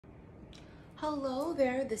Hello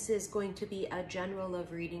there, this is going to be a general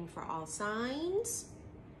love reading for all signs.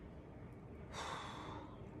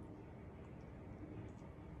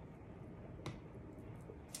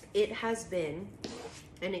 It has been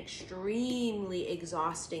an extremely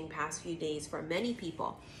exhausting past few days for many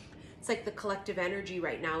people. It's like the collective energy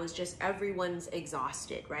right now is just everyone's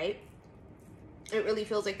exhausted, right? It really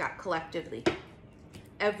feels like that collectively.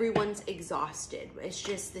 Everyone's exhausted. It's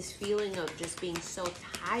just this feeling of just being so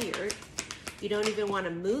tired. You don't even want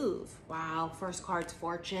to move. Wow, first card's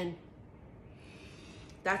Fortune.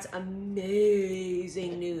 That's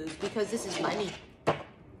amazing news because this is money.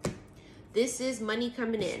 This is money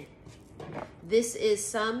coming in. This is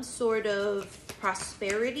some sort of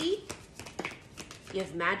prosperity. You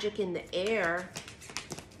have magic in the air.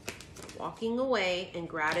 Walking away and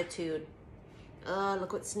gratitude.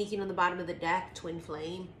 Look what's sneaking on the bottom of the deck,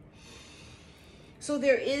 Twinflame. So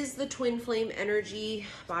there is the Twinflame energy,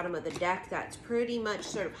 bottom of the deck, that's pretty much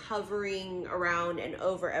sort of hovering around and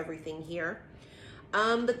over everything here.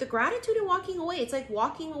 But the gratitude and walking away, it's like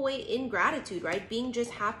walking away in gratitude, right? Being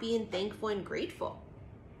just happy and thankful and grateful.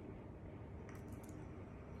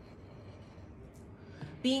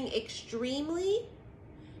 Being extremely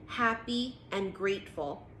happy and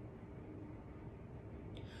grateful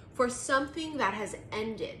for something that has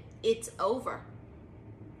ended. It's over.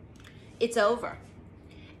 It's over.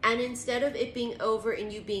 And instead of it being over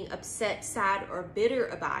and you being upset, sad, or bitter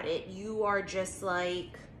about it, you are just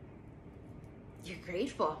like, you're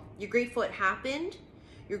grateful. You're grateful it happened.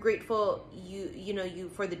 You're grateful you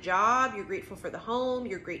for the job. You're grateful for the home.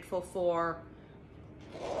 You're grateful for,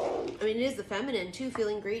 I mean, it is the feminine too,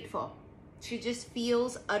 feeling grateful. She just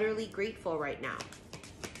feels utterly grateful right now.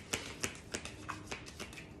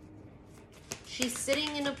 She's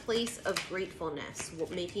sitting in a place of gratefulness,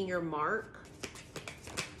 making your mark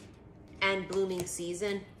and blooming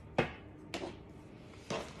season.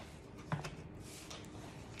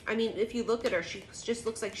 I mean, if you look at her, she just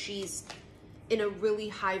looks like she's in a really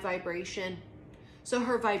high vibration. So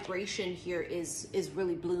her vibration here is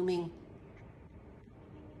really blooming.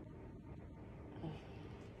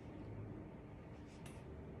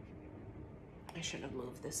 I should have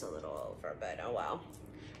moved this a little over, but oh well.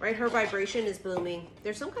 Right, her vibration is blooming.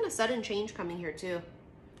 There's some kind of sudden change coming here too.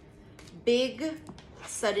 Big,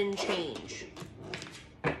 sudden change.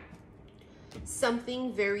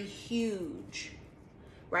 Something very huge,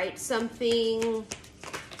 right? Something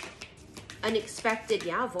unexpected.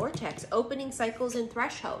 Yeah, vortex, opening cycles and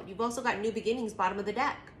threshold. You've also got new beginnings, bottom of the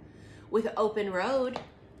deck with open road.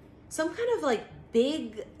 Some kind of like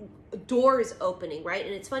big doors opening, right?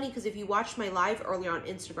 And it's funny because if you watched my live earlier on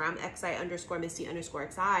Instagram,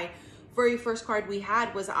 xi_misty_xi, very first card we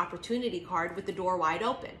had was an opportunity card with the door wide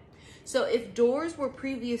open. So if doors were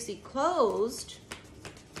previously closed,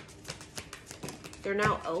 they're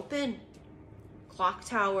now open. Clock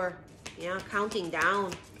tower, yeah, counting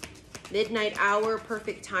down. Midnight hour,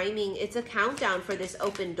 perfect timing. It's a countdown for this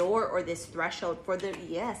open door or this threshold for the,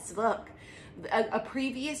 yes, look. A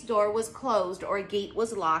previous door was closed or a gate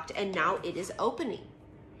was locked and now it is opening.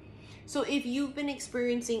 So if you've been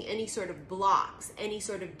experiencing any sort of blocks, any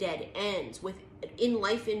sort of dead ends in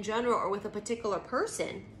life in general or with a particular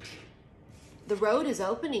person, the road is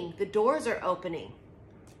opening, the doors are opening.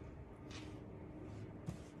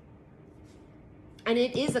 And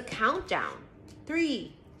it is a countdown.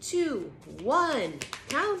 3, 2, 1,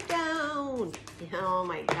 countdown. Oh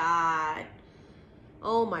my God.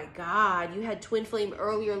 Oh my God, you had Twinflame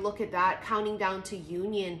earlier. Look at that, counting down to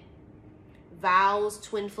union. Vows,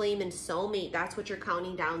 Twinflame, and soulmate. That's what you're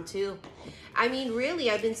counting down to. I mean, really,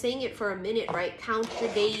 I've been saying it for a minute, right? Count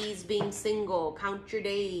your days being single. Count your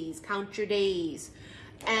days. Count your days.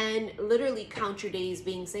 And literally count your days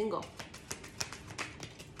being single.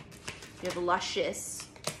 You have luscious,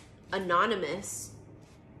 anonymous,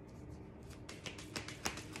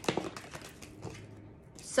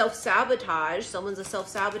 self-sabotage. Someone's a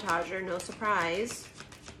self-sabotager, no surprise.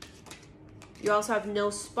 You also have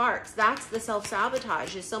no sparks. That's the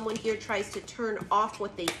self-sabotage, is someone here tries to turn off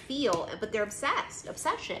what they feel, but they're obsessed,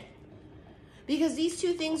 obsession. Because these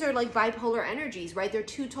two things are like bipolar energies, right? They're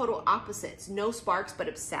two total opposites. No sparks, but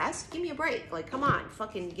obsessed. Give me a break. Like, come on,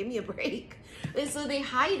 fucking give me a break. And so they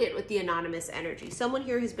hide it with the anonymous energy. Someone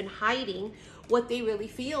here has been hiding what they really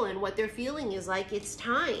feel, and what they're feeling is like, it's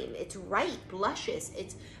time, it's ripe, luscious.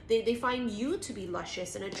 They find you to be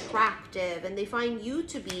luscious and attractive, and they find you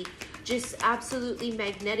to be just absolutely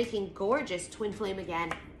magnetic and gorgeous. Twinflame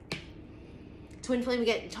again. Twinflame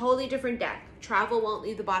again, totally different deck. Travel won't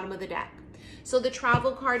leave the bottom of the deck. So the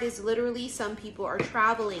travel card is literally some people are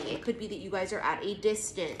traveling. It could be that you guys are at a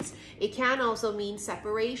distance. It can also mean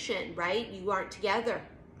separation, right? You aren't together.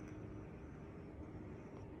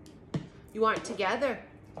 You aren't together.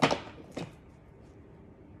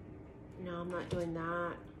 No, I'm not doing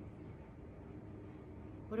that.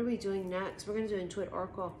 What are we doing next? We're going to do Intuit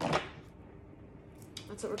Oracle.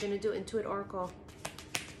 That's what we're going to do, Intuit Oracle.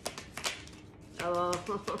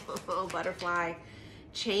 Oh, butterfly.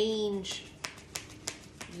 Change.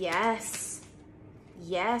 Yes.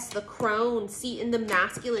 Yes, the crone. See, in the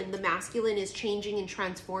masculine is changing and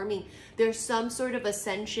transforming. There's some sort of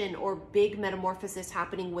ascension or big metamorphosis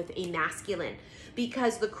happening with a masculine,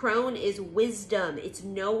 because the crone is wisdom. It's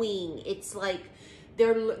knowing. It's like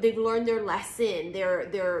they've learned their lesson.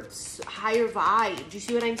 They're higher vibe. Do you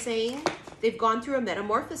see what I'm saying? They've gone through a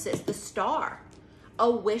metamorphosis. The star. A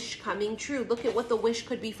wish coming true. Look at what the wish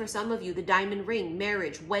could be for some of you. The diamond ring,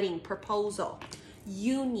 marriage, wedding, proposal,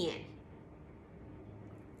 union.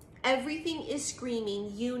 Everything is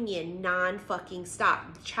screaming union, non-fucking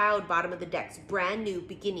stop. Child, bottom of the decks, brand new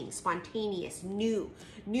beginning, spontaneous, new.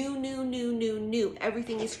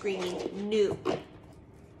 Everything is screaming new.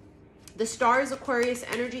 The star is Aquarius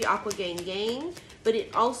energy, Aqua gang, but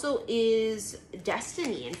it also is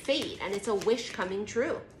destiny and fate, and it's a wish coming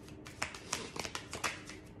true.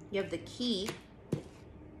 You have the key,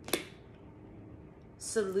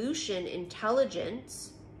 solution,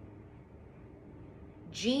 intelligence,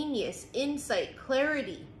 genius, insight,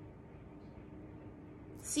 clarity.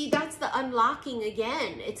 See, that's the unlocking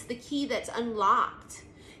again. It's the key that's unlocked.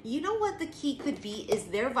 You know what the key could be is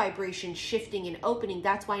their vibration shifting and opening.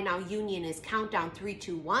 That's why now union is countdown 3,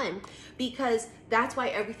 2, 1, because that's why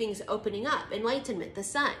everything's opening up. Enlightenment, the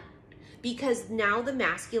sun, because now the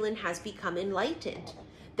masculine has become enlightened.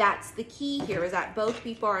 That's the key here, is that both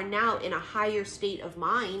people are now in a higher state of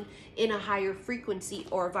mind, in a higher frequency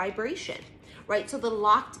or vibration, right? So the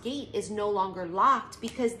locked gate is no longer locked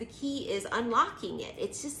because the key is unlocking it.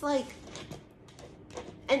 It's just like,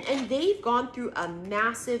 and they've gone through a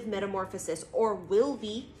massive metamorphosis, or will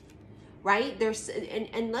be, right?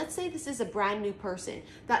 And let's say this is a brand new person.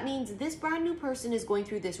 That means this brand new person is going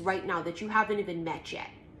through this right now that you haven't even met yet.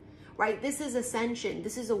 Right? This is ascension.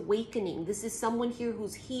 This is awakening. This is someone here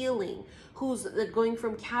who's healing, who's going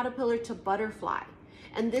from caterpillar to butterfly.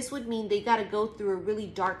 And this would mean they got to go through a really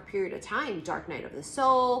dark period of time, dark night of the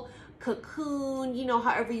soul, cocoon, you know,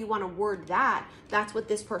 however you want to word that. That's what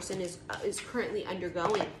this person is currently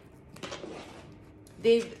undergoing.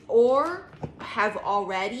 They've or have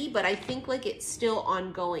already, but I think like it's still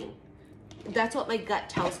ongoing. That's what my gut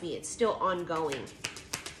tells me. It's still ongoing.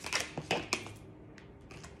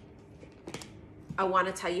 I want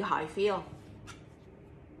to tell you how I feel.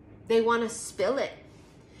 They want to spill it.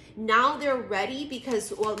 Now they're ready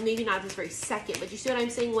because, well, maybe not this very second, but you see what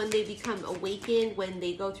I'm saying? When they become awakened, when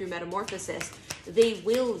they go through metamorphosis, they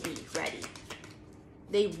will be ready.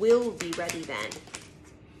 They will be ready then.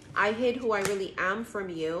 I hid who I really am from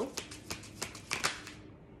you.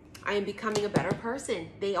 I am becoming a better person.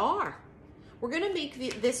 They are. We're going to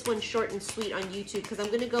make this one short and sweet on YouTube because I'm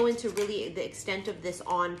going to go into really the extent of this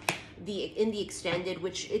on in the extended,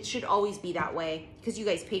 which it should always be that way because you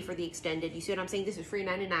guys pay for the extended. You see what I'm saying? This is free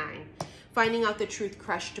 $99. Finding out the truth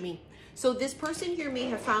crushed me. So this person here may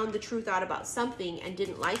have found the truth out about something and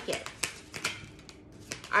didn't like it.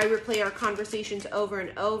 I replay our conversations over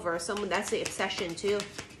and over. Someone, that's the obsession too.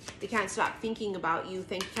 They can't stop thinking about you.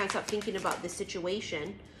 Can't stop thinking about this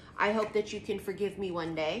situation. I hope that you can forgive me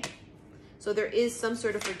one day. So there is some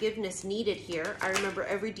sort of forgiveness needed here. I remember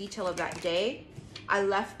every detail of that day. I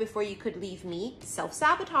left before you could leave me.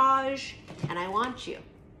 Self-sabotage. And I want you.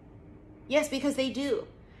 Yes, because they do.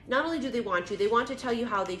 Not only do they want you, they want to tell you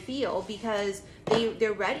how they feel because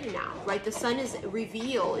they're ready now, right? The sun is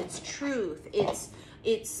reveal. It's truth. It's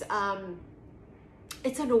an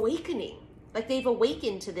awakening. Like they've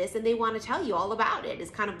awakened to this and they want to tell you all about it is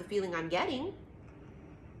kind of the feeling I'm getting.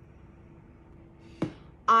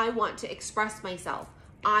 I want to express myself.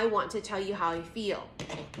 I want to tell you how I feel.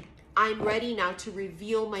 I'm ready now to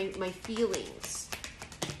reveal my feelings.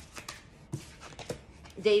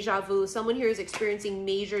 Deja vu. Someone here is experiencing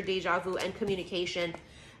major deja vu and communication.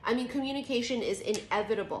 I mean, communication is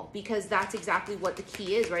inevitable because that's exactly what the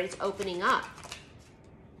key is, right? It's opening up.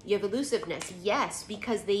 You have elusiveness. Yes,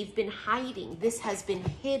 because they've been hiding. This has been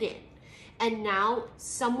hidden. And now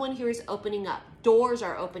someone here is opening up. Doors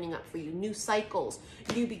are opening up for you. New cycles,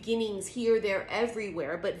 new beginnings here, there,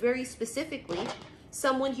 everywhere. But very specifically,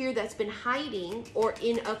 someone here that's been hiding or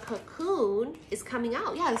in a cocoon is coming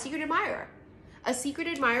out. Yeah, the secret admirer. A secret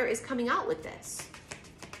admirer is coming out with this.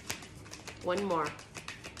 One more.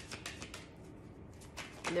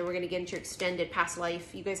 And then we're going to get into your extended past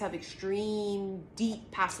life. You guys have extreme, deep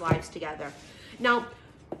past lives together. Now,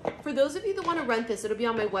 for those of you that want to rent this, it'll be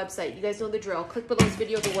on my website. You guys know the drill. Click below this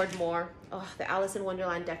video, the word more. Oh, the Alice in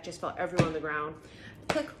Wonderland deck just fell everywhere on the ground.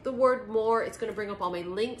 Click the word more. It's going to bring up all my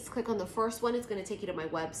links. Click on the first one. It's going to take you to my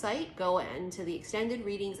website. Go into the extended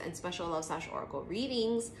readings and special love / oracle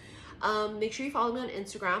readings. Make sure you follow me on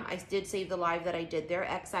Instagram. I did save the live that I did there,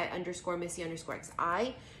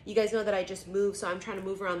 xi_missy_xi. You guys know that I just moved, so I'm trying to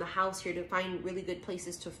move around the house here to find really good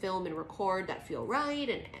places to film and record that feel right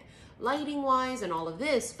and lighting wise and all of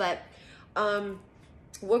this. But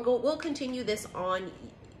we'll continue this on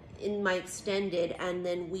in my extended, and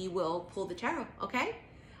then we will pull the tarot. Okay?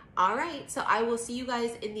 All right. So I will see you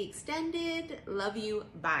guys in the extended. Love you.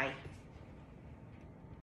 Bye.